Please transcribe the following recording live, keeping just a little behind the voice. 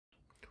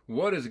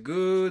What is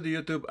good,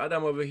 YouTube?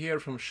 Adam over here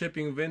from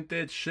Shipping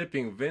Vintage,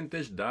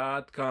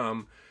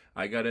 shippingvintage.com.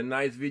 I got a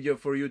nice video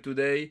for you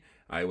today.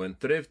 I went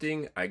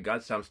thrifting. I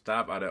got some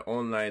stuff at an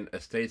online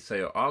estate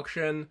sale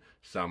auction,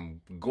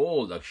 some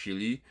gold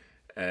actually.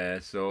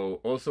 So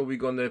also we're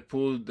gonna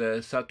pull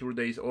the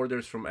Saturday's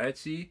orders from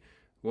Etsy.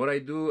 What I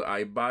do,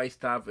 I buy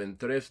stuff in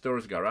thrift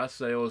stores, garage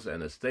sales,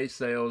 and estate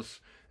sales,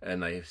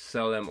 and I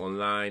sell them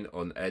online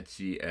on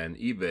Etsy and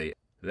eBay.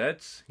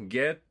 Let's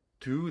get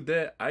to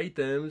the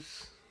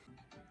items.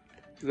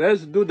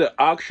 Let's do the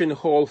auction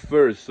haul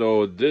first.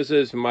 So this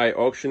is my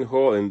auction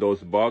haul in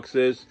those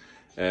boxes,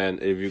 and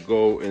if you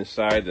go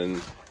inside and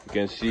you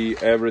can see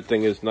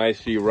everything is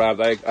nicely wrapped.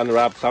 I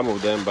unwrapped some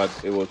of them, but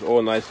it was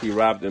all nicely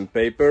wrapped in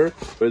paper.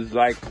 It's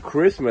like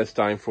Christmas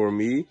time for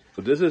me.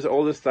 So this is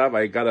all the stuff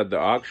I got at the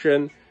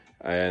auction,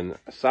 and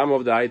some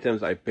of the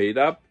items I paid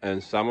up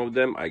and some of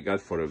them I got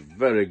for a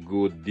very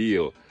good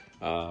deal.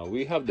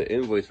 We have the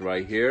invoice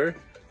right here.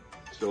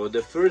 So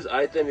the first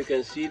item, you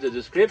can see the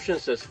description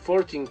says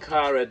 14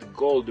 karat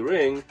gold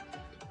ring,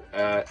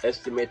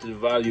 estimated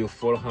value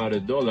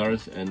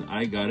 $400, and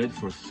I got it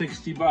for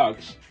 60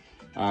 bucks.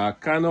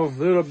 Kind of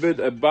a little bit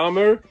a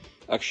bummer.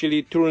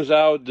 Actually, turns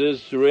out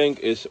this ring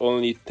is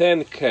only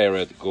 10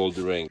 karat gold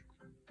ring.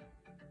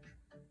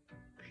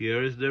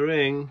 Here is the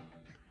ring.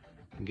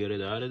 Get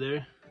it out of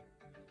there.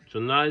 It's a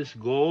nice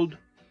gold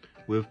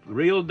with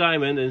real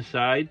diamond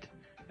inside.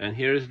 And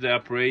here's the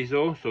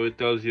appraisal. So it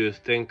tells you it's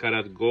 10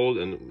 karat gold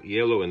and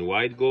yellow and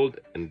white gold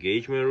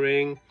engagement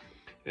ring.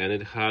 And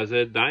it has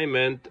a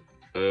diamond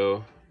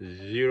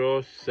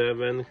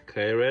 0.7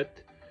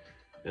 carat.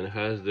 And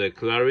has the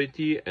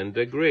clarity and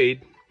the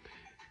grade.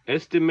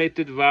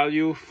 Estimated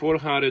value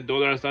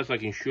 $400. That's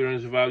like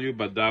insurance value,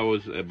 but that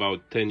was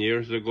about 10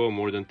 years ago,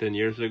 more than 10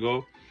 years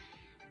ago.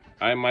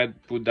 I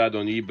might put that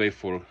on eBay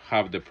for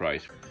half the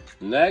price.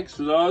 Next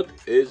lot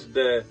is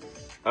the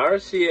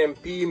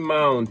RCMP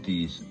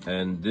mounties,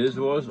 and this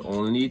was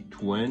only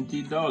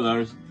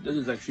 $20. This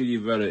is actually a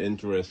very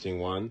interesting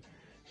one.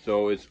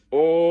 So it's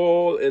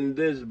all in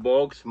this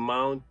box,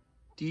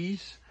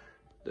 mounties.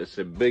 That's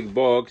a big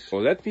box. So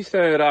let me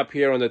set it up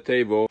here on the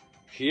table.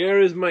 Here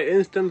is my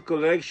instant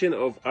collection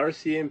of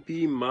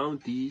RCMP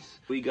mounties.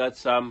 We got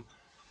some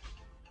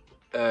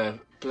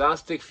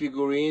plastic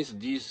figurines,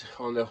 these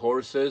on the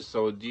horses.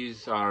 So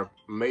these are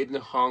made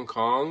in Hong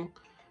Kong,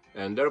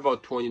 and they're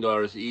about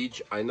 $20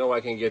 each. I know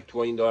I can get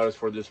 $20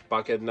 for this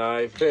pocket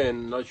knife.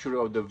 Then, not sure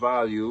of the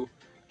value,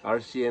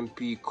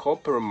 RCMP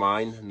copper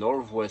mine,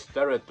 Northwest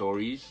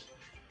Territories.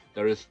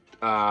 There is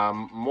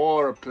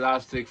more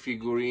plastic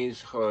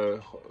figurines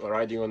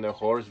riding on a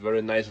horse,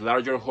 very nice,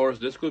 larger horse.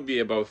 This could be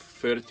about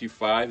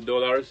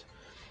 $35.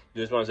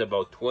 This one's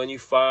about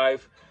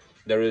 $25.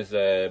 There is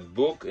a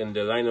book in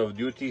the line of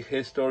duty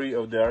history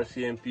of the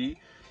RCMP,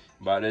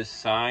 but it's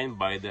signed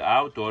by the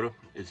author.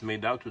 It's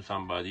made out to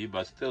somebody,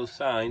 but still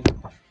signed.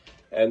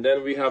 And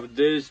then we have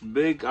this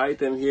big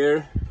item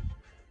here.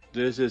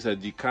 This is a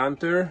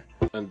decanter,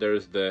 and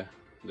there's the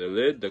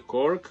lid, the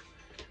cork.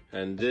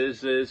 And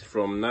this is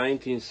from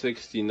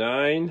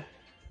 1969,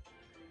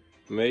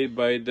 made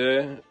by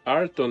the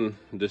Arton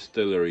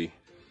Distillery.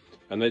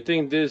 And I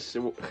think this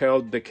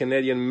held the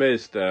Canadian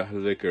Mist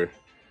liquor.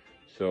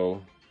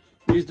 So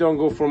these don't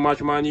go for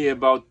much money,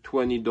 about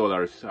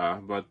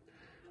 $20. But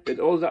it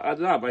all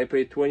adds up. I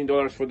paid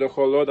 $20 for the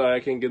whole lot.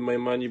 I can get my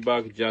money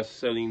back just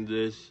selling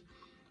this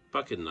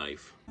pocket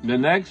knife. The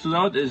next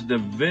lot is the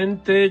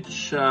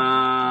vintage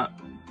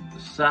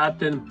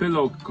satin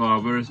pillow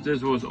covers.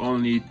 This was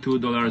only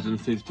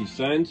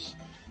 $2.50.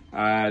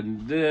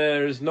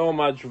 There's no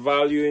much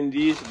value in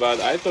these, but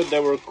I thought they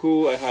were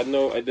cool.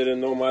 I didn't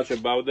know much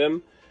about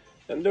them,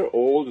 and they're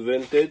old,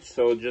 vintage.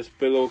 So just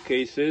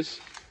pillowcases.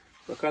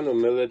 A kind of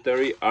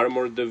military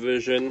armored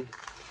division,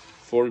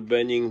 Fort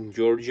Benning,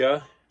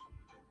 Georgia.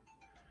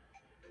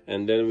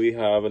 And then we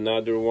have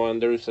another one.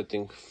 There's I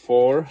think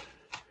 4,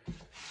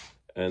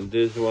 and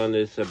this one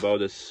is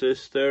about a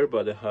sister,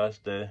 but it has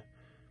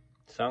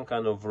some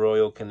kind of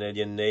Royal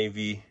Canadian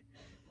Navy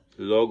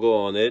logo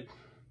on it.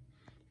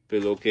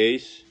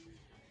 Pillowcase.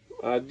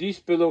 These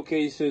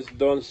pillowcases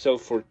don't sell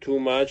for too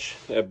much,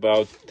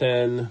 about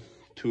 $10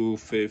 to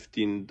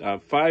 $15,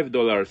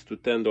 $5 to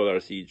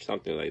 $10 each,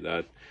 something like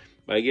that.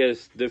 I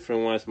guess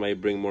different ones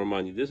might bring more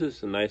money. This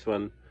is a nice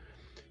one.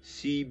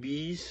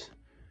 CBs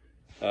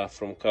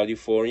from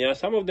California.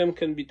 Some of them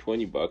can be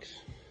 20 bucks.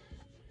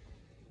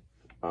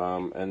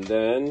 And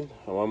then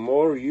one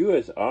more,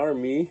 US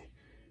Army,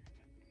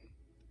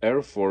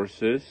 Air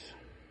Forces,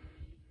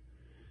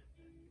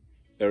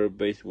 Air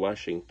Base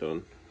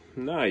Washington.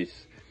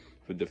 Nice.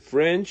 With the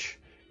French,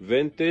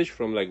 vintage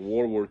from like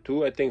World War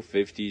II, I think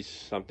 50s,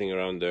 something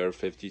around there,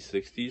 50s,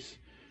 60s.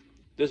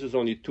 This was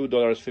only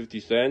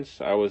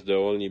 $2.50. I was the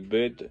only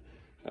bid.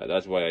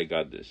 That's why I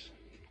got this,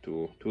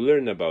 to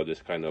learn about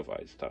this kind of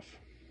stuff.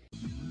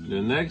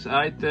 The next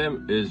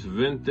item is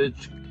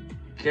vintage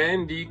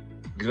candy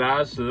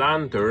glass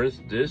lanterns.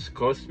 This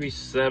cost me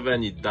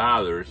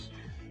 $70,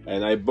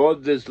 and I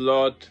bought this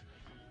lot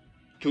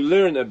to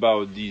learn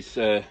about these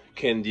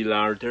candy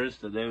lanterns.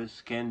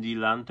 There's candy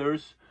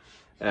lanterns,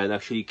 and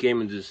actually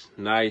came in this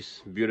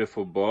nice,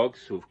 beautiful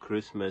box with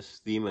Christmas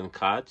theme and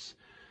cats.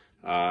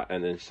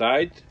 And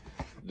inside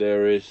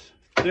there is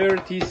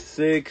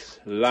 36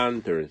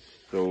 lanterns.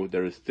 So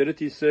there is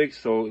 36.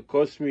 So it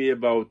cost me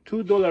about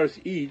 $2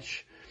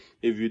 each.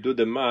 If you do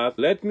the math,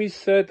 let me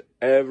set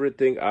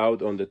everything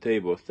out on the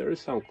tables. There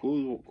is some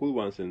cool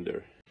ones in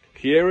there.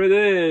 Here it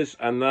is,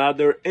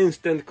 another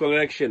instant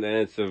collection, and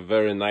it's a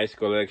very nice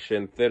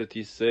collection.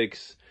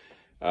 36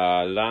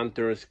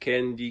 lanterns,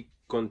 candy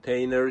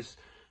containers.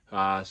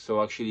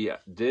 So actually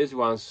this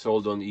one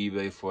sold on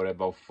eBay for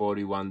about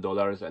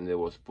 $41, and it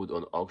was put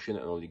on auction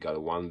and only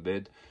got one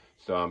bid.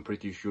 So I'm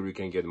pretty sure you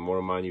can get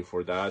more money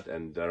for that.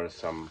 And there are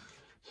some,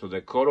 so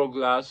the coral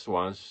glass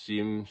ones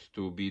seems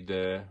to be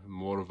the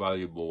more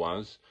valuable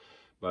ones,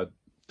 but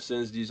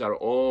since these are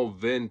all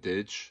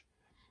vintage,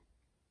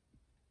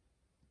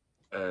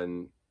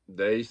 and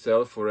they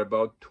sell for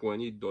about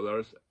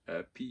 $20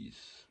 a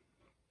piece,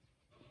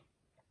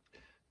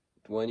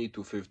 $20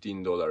 to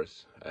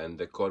 $15. And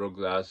the coral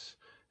glass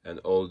and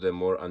all the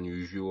more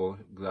unusual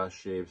glass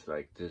shapes,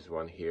 like this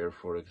one here,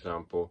 for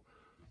example,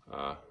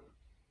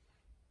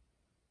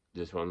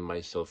 this one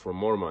might sell for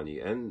more money.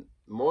 And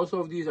most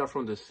of these are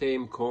from the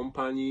same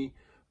company.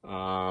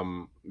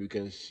 You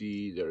can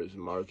see there is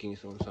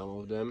markings on some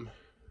of them.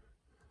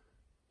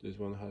 This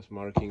one has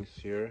markings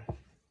here,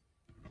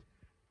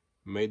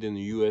 made in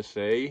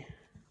USA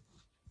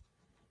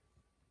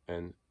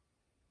and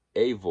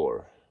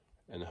Avor,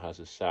 and has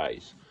a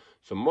size.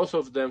 So most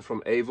of them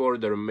from Avor,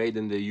 they're made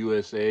in the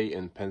USA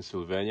in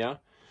Pennsylvania.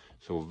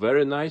 So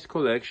very nice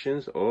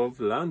collections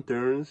of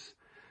lanterns,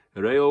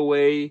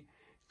 railway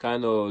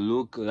kind of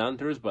look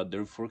lanterns, but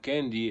they're for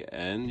candy.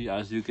 And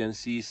as you can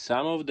see,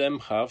 some of them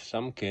have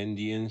some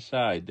candy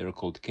inside. They're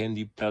called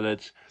candy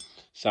pellets.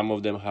 Some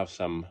of them have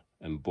some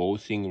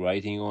embossing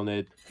writing on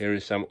it. Here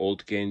is some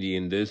old candy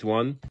in this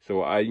one.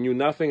 So I knew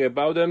nothing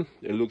about them.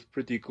 It looks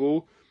pretty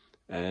cool,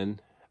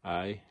 and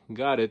I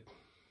got it.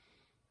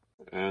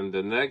 And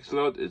the next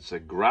lot, it's a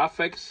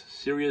Graphics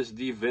Series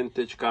D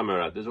vintage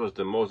camera. This was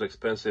the most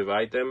expensive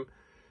item,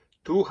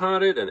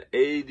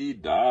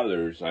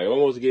 $280. I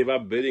almost gave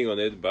up bidding on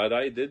it, but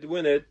I did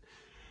win it.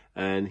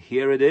 And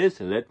here it is.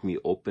 Let me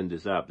open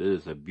this up. This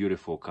is a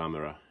beautiful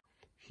camera.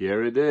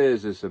 Here it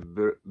is. It's a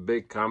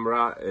big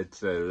camera.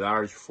 It's a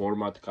large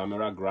format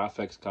camera.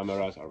 Graphics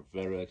cameras are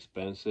very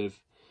expensive,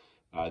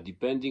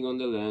 depending on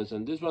the lens.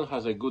 And this one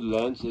has a good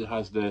lens. It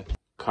has the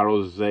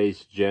Carl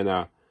Zeiss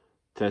Jena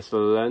Tesla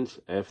lens,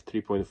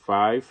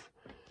 f3.5.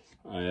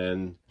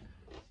 And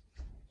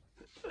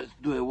let's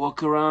do a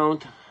walk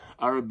around.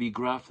 RB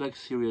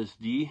Graphics Series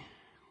D,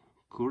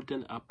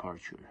 curtain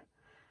aperture.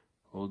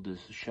 All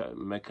this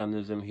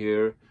mechanism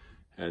here,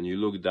 and you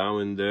look down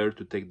in there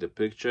to take the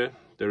picture.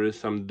 There is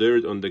some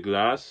dirt on the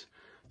glass,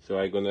 so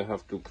I'm gonna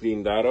have to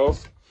clean that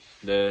off.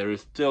 There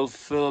is still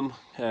film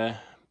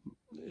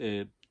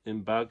in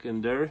back in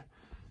there,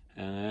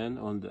 and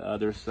on the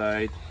other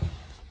side,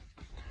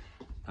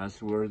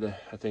 that's where the,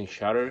 I think,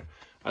 shutter.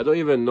 I don't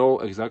even know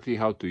exactly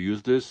how to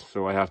use this,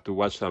 so I have to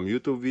watch some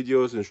YouTube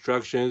videos,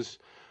 instructions,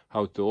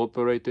 how to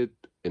operate it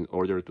in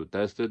order to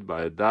test it.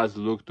 But it does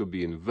look to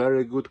be in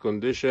very good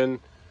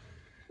condition,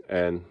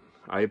 and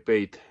I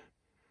paid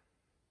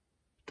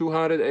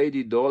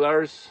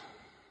 $280,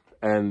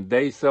 and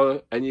they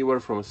sell anywhere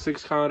from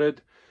 $600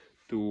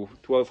 to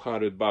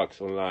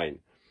 $1,200 online.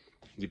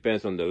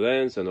 Depends on the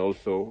lens and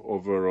also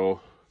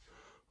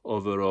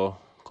overall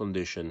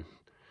condition.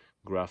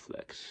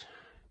 Graflex,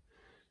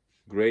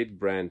 great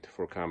brand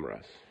for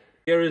cameras.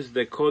 Here is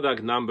the Kodak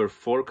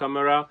 #4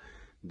 camera.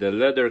 The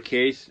leather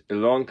case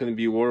alone can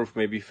be worth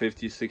maybe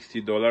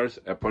 $50–60.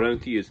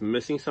 Apparently it's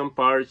missing some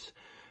parts.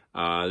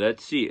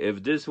 Let's see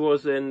if this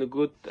was in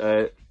good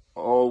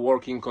all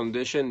working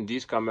condition.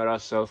 These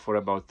cameras sell for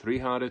about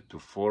 $300 to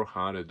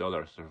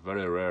 $400. They're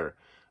very rare.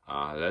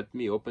 Let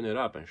me open it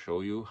up and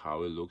show you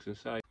how it looks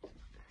inside.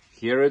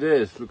 Here it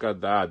is. Look at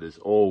that. It's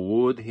all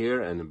wood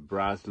here and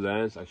brass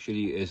lens.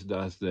 Actually,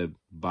 that's the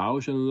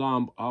Bausch &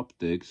 Lomb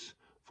optics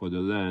for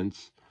the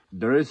lens.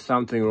 There is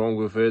something wrong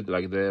with it,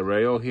 like the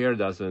rail here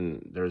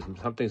doesn't,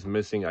 something's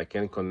missing. I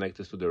can't connect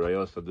this to the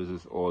rail, so this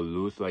is all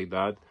loose like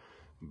that.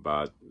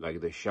 But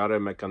like the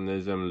shutter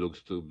mechanism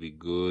looks to be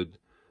good.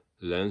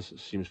 Lens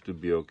seems to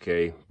be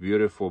okay.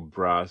 Beautiful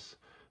brass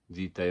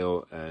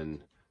detail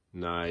and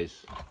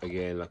nice,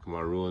 again, like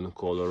maroon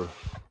color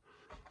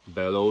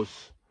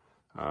bellows.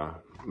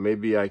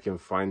 Maybe I can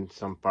find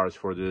some parts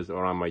for this,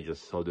 or I might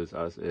just sell this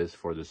as is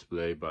for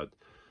display. But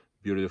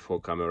beautiful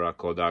camera,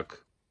 Kodak.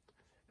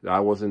 That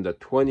was in the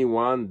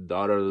 $21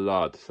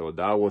 lot. So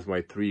that was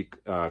my 3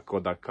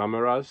 Kodak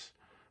cameras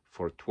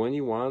for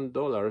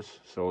 $21.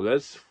 So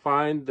let's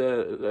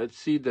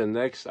see the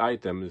next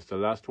item. It's the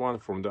last one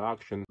from the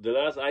auction. The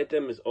last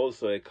item is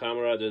also a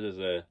camera. This is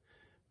a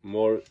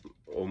more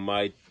of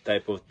my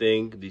type of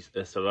thing, this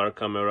SLR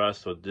camera.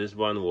 So this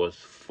one was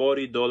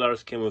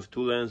 $40, came with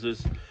 2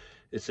 lenses.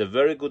 It's a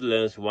very good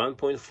lens,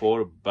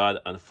 1.4,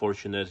 but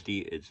unfortunately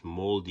it's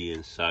moldy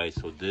inside,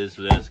 so this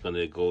lens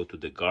gonna go to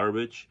the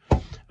garbage.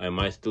 I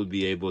might still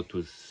be able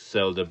to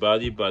sell the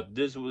body, but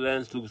this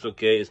lens looks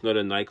okay. It's not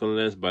a Nikon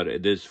lens, but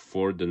it is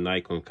for the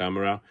Nikon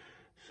camera,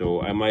 so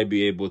I might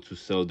be able to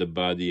sell the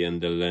body and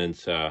the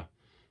lens,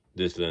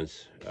 this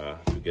lens,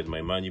 to get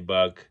my money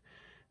back.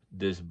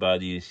 This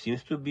body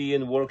seems to be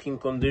in working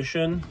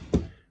condition,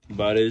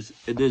 but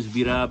it is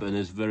beat up and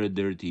it's very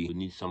dirty. It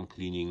needs some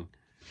cleaning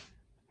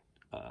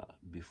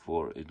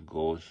before it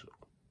goes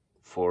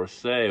for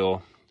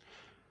sale.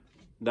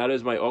 That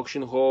is my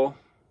auction haul.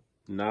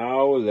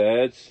 Now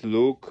let's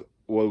look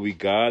what we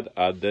got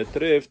at the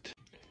thrift.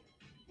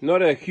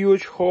 Not a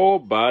huge haul,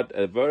 but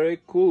a very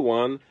cool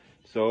one.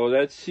 So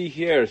let's see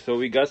here. So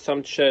we got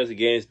some chess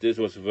games. This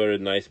was a very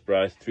nice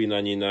price,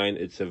 $3.99.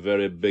 It's a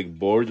very big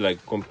board,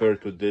 like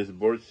compared to this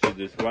board. See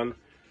this one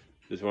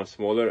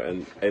smaller,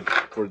 and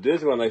for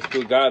this one I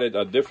still got it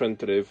at different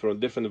thrift from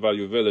different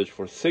value village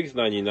for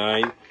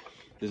 $6.99.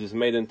 This is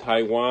made in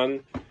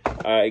Taiwan.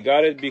 I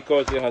got it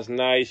because it has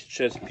nice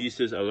chess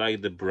pieces. I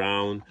like the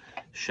brown,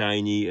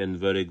 shiny, and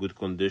very good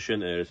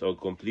condition, and it's all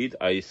complete.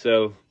 I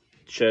sell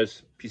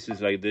chess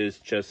pieces like this,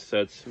 chess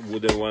sets,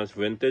 wooden ones,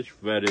 vintage,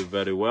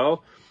 very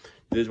well.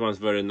 This one's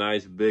very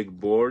nice, big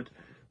board,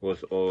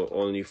 was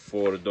only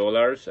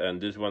 $4, and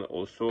this one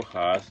also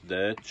has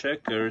the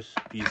checkers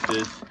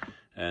pieces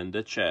and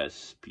the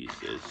chess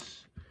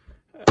pieces.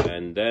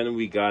 And then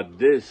we got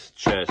this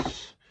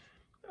chess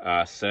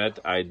set.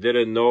 I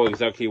didn't know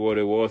exactly what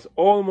it was,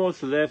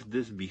 almost left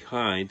this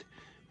behind,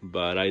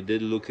 but I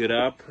did look it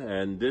up,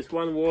 and this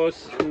one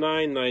was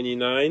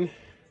 $9.99.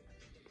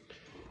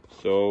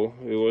 So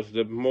it was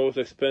the most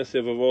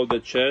expensive of all the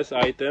chess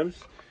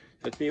items.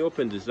 Let me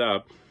open this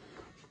up,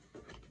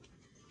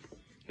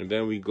 and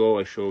then we go.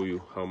 I show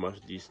you how much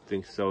these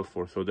things sell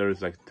for. So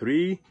there's like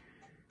 3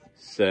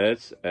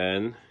 sets,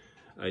 and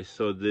I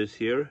saw this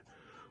here,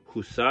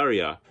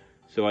 Husaria.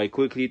 So I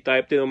quickly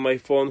typed in on my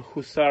phone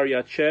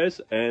Husaria chess,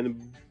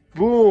 and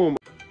boom!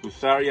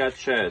 Husaria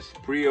chess,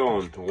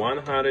 pre-owned,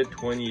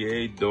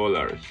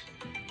 $128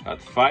 at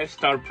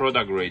 5-star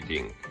product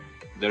rating.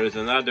 There is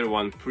another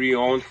one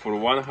pre-owned for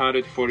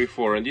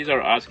 $144, and these are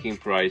asking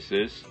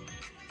prices.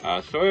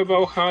 So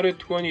about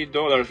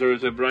 $120. There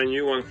is a brand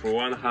new one for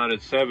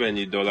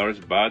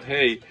 $170, but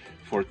hey,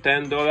 for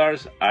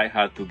 $10 I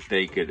had to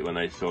take it when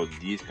I saw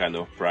these kind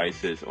of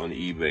prices on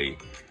eBay.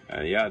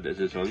 And yeah, this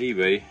is on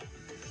eBay.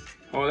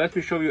 Oh, let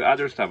me show you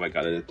other stuff I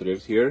got at the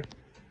thrift here.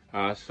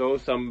 So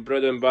some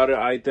bread and butter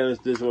items.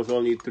 This was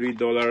only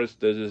 $3.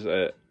 This is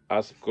a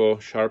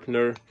ASCO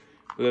sharpener,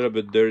 a little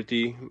bit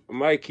dirty.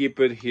 Might keep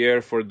it here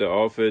for the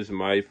office.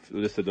 Might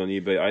listed on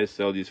eBay. I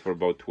sell these for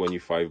about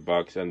 25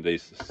 bucks, and they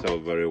sell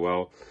very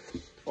well.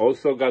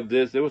 Also got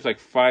this. It was like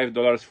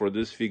 $5 for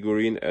this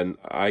figurine, and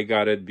I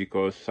got it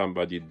because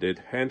somebody did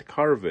hand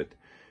carve it,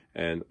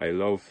 and I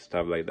love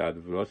stuff like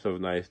that. Lots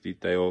of nice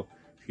detail.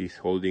 He's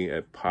holding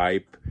a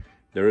pipe.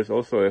 There is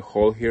also a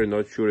hole here,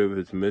 not sure if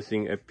it's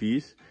missing a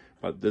piece,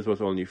 but this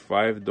was only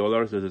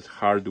 $5. This is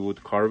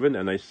hardwood carving,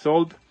 and I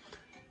sold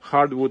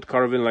hardwood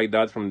carving like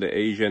that from the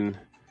Asian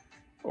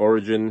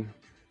origin,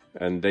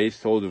 and they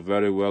sold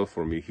very well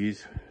for me.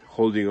 He's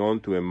holding on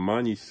to a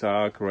money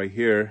sack right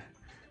here.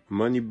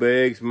 Money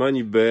bags,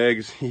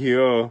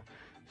 yo.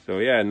 So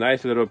yeah,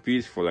 nice little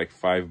piece for like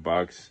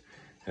 $5.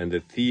 And the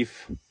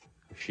teeth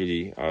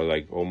actually are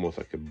like almost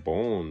like a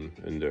bone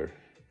in there.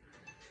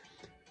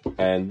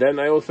 And then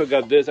I also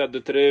got this at the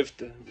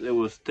thrift. It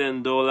was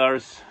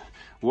 $10.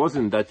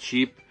 Wasn't that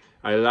cheap.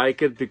 I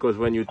like it because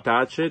when you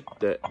touch it,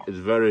 it's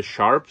very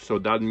sharp. So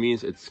that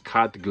means it's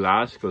cut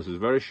glass because it's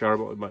very sharp.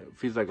 It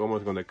feels like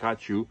almost gonna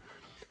cut you.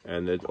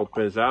 And it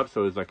opens up,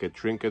 so it's like a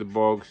trinket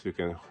box. You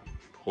can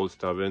hold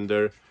stuff in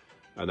there.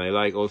 And I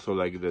like also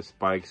like the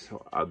spikes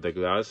at the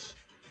glass,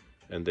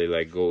 and they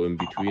like go in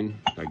between,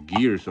 like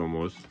gears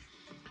almost.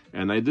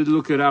 And I did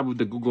look it up with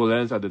the Google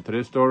Lens at the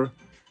thrift store,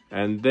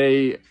 and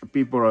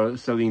people are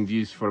selling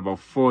these for about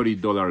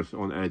 $40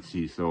 on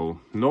Etsy. So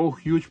no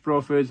huge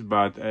profits,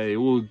 but it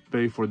will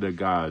pay for the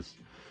gas.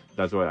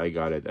 That's why I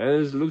got it,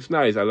 and it looks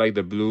nice. I like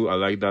the blue. I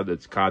like that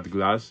it's cut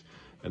glass,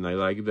 and I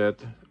like that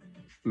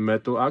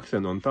metal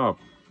accent on top.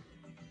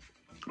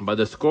 But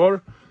the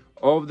score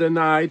of the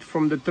night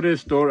from the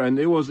thrift store, and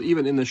it was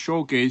even in the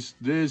showcase,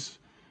 this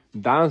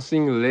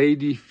dancing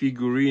lady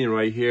figurine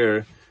right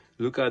here.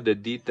 Look at the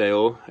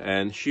detail,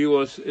 and she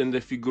was in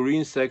the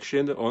figurine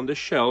section on the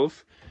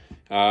shelf,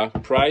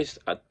 priced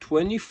at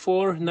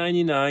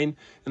 $24.99.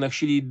 And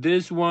actually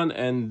this one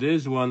and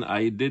this one,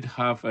 I did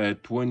have a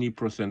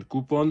 20%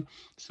 coupon,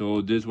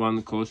 so this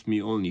one cost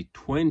me only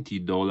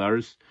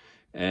 $20.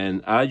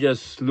 And I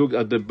just looked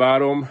at the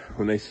bottom.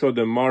 When I saw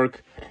the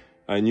mark,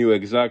 I knew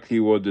exactly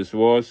what this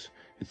was.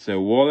 It's a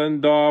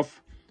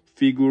Wallendorf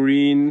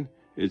figurine.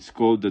 It's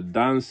called the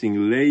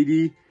Dancing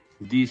Lady.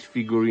 These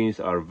figurines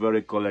are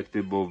very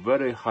collectible,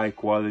 very high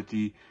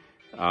quality.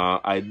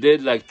 I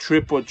did like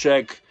triple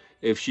check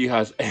if she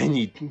has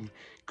any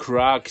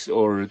cracks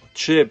or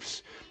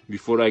chips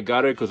before I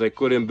got her, because I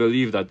couldn't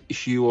believe that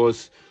she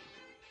was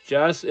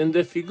just in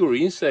the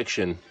figurine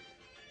section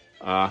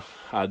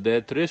at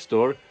the thrift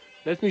store.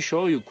 Let me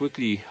show you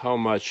quickly how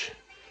much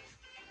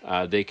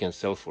they can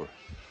sell for.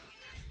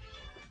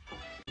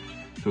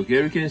 So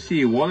here you can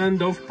see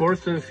Wallendorf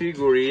person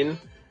figurine.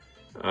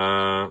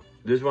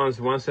 This one's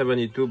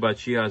 $172, but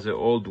she has an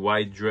old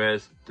white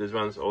dress. This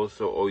one's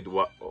also old,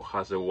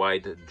 has a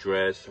white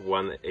dress,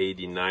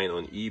 $189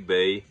 on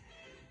eBay,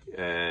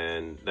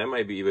 and that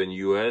might be even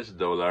US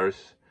dollars.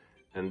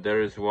 And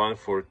there is one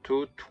for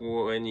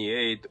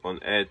 $228 on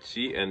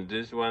Etsy, and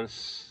this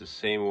one's the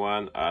same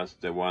one as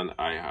the one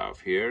I have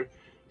here.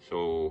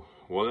 So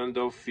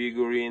Wallendorf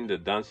figurine, the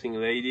dancing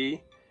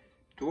lady,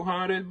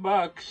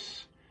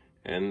 $200.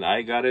 And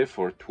I got it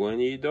for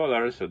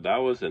 $20, so that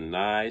was a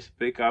nice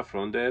pickup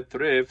from the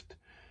thrift.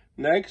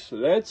 Next,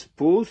 let's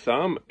pull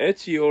some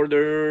Etsy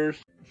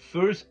orders.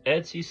 First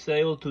Etsy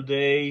sale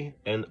today,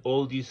 and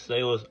all these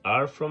sales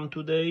are from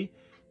today.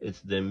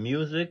 It's the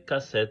music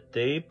cassette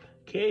tape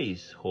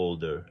case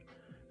holder.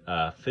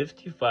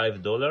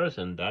 $55,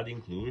 and that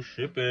includes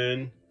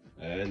shipping.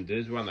 And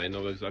this one, I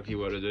know exactly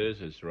what it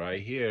is. It's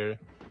right here.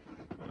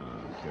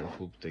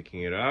 Careful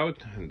taking it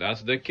out. And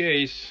that's the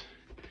case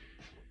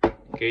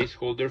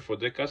holder for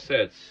the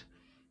cassettes.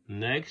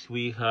 Next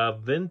we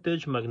have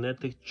vintage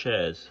magnetic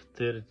chess,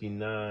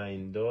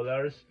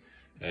 $39,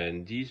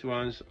 and these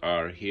ones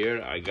are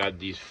here. I got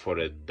these for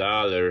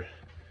 $1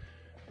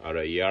 at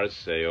a yard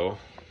sale,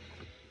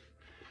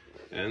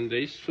 and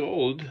they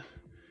sold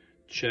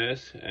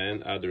chess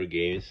and other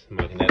games,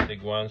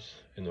 magnetic ones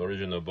in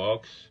original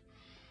box.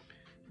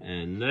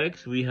 And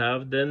next we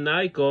have the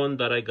Nikon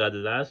that I got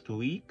last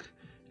week,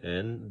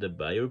 and the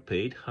buyer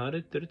paid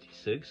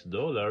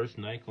 $136.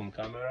 Nikon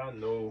camera,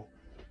 no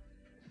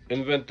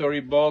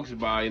inventory box,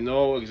 but I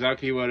know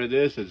exactly what it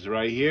is. It's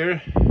right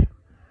here,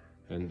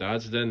 and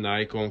that's the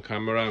Nikon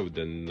camera with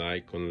the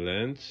Nikon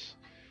lens.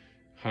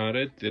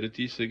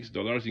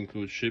 $136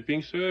 includes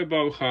shipping, so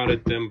about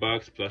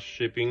 $110 plus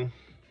shipping.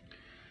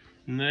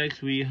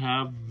 Next we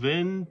have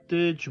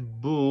vintage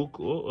book.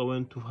 Oh, I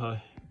went too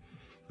high.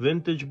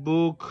 Vintage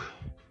book,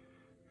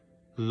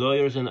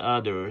 Lawyers and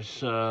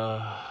Others.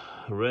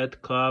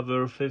 Red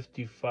cover,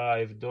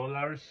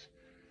 $55.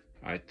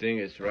 I think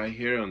it's right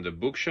here on the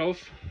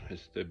bookshelf.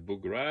 It's the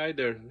book right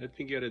there. Let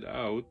me get it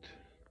out.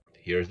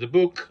 Here's the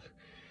book.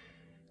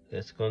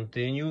 Let's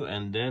continue.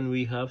 And then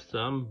we have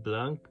some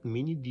blank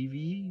mini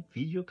DV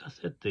video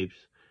cassette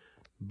tapes.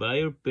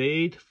 Buyer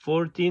paid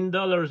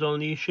 $14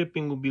 only.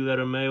 Shipping will be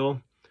letter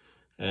mail.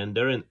 And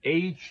they're in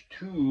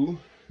H2,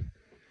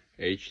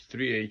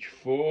 H3,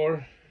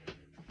 H4.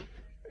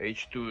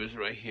 H2 is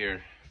right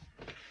here.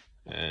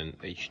 And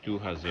H2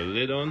 has a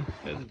lid on.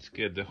 Let's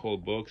get the whole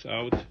box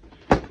out.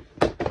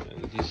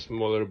 And these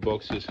smaller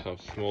boxes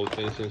have small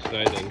things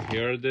inside, and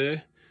here are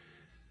the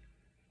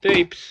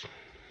tapes.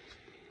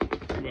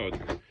 About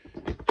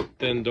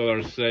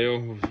 $10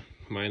 sale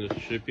minus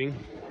shipping.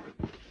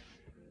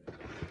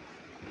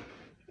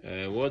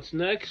 What's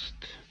next?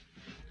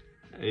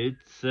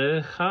 It's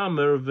a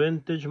hammer,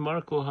 vintage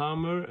Marco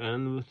hammer,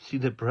 and we'll see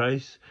the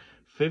price,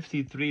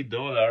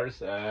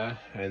 $53.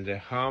 And the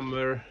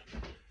hammer,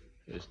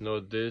 it's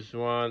not this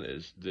one,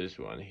 it's this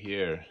one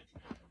here.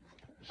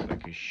 It's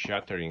like a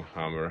shattering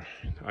hammer.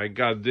 I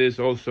got this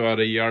also at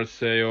a yard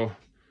sale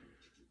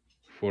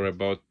for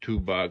about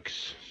 $2.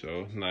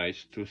 So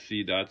nice to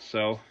see that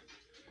sell.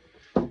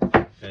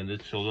 And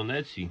it's sold on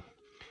Etsy.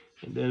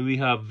 And then we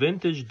have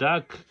vintage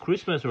duck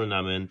Christmas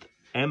ornament,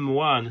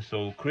 M1.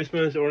 So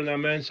Christmas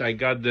ornaments, I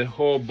got the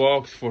whole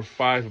box for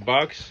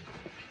 $5.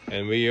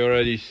 And we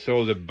already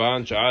sold a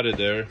bunch out of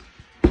there.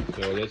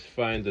 So let's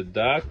find the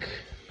duck.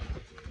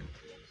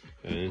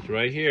 And it's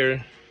right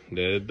here,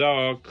 the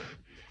dog.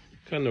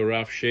 Kind of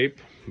rough shape,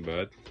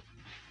 but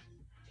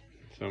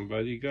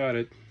somebody got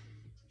it.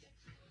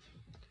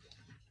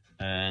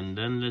 And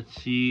then let's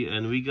see,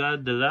 and we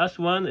got the last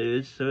one.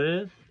 It's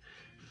a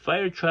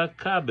fire truck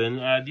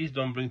cabin. These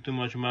don't bring too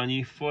much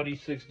money,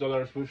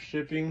 $46 with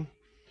shipping.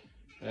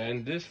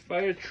 And this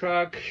fire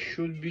truck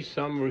should be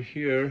somewhere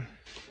here.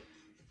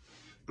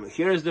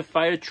 Here's the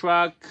fire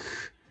truck.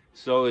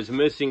 So it's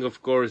missing,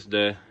 of course,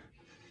 the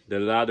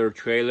ladder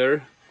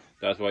trailer.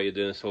 That's why it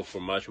didn't sell for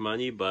much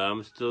money, but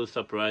I'm still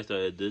surprised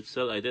that it did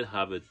sell. I did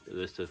have it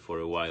listed for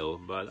a while,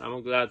 but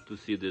I'm glad to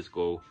see this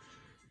go,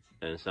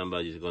 and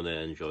somebody's gonna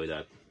enjoy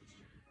that.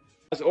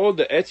 That's all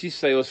the Etsy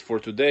sales for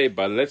today,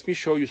 but let me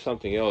show you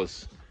something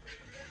else.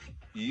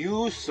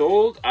 You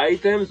sold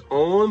items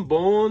on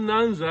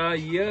Bonanza.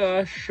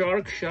 Yeah,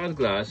 shark shot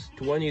glass,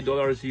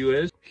 $20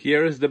 US.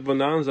 Here is the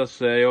Bonanza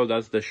sale.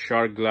 That's the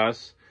shark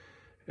glass,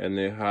 and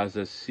it has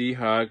a Sea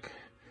Hag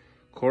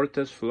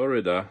Cortez,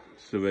 Florida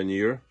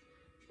souvenir.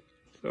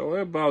 So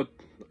about,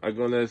 I'm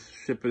gonna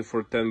ship it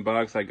for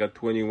 $10. I got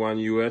 21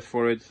 US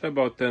for it. It's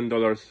about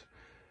 $10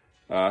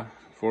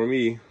 for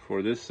me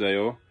for this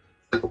sale.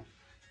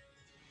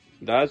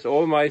 That's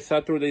all my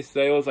Saturday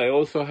sales. I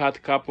also had a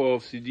couple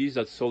of CDs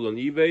that sold on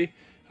eBay.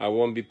 I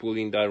won't be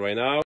pulling that right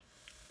now.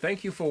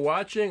 Thank you for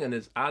watching, and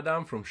it's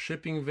Adam from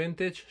Shipping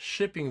Vintage,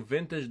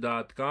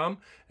 shippingvintage.com,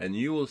 and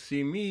you will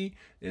see me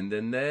in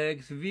the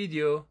next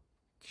video.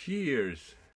 Cheers!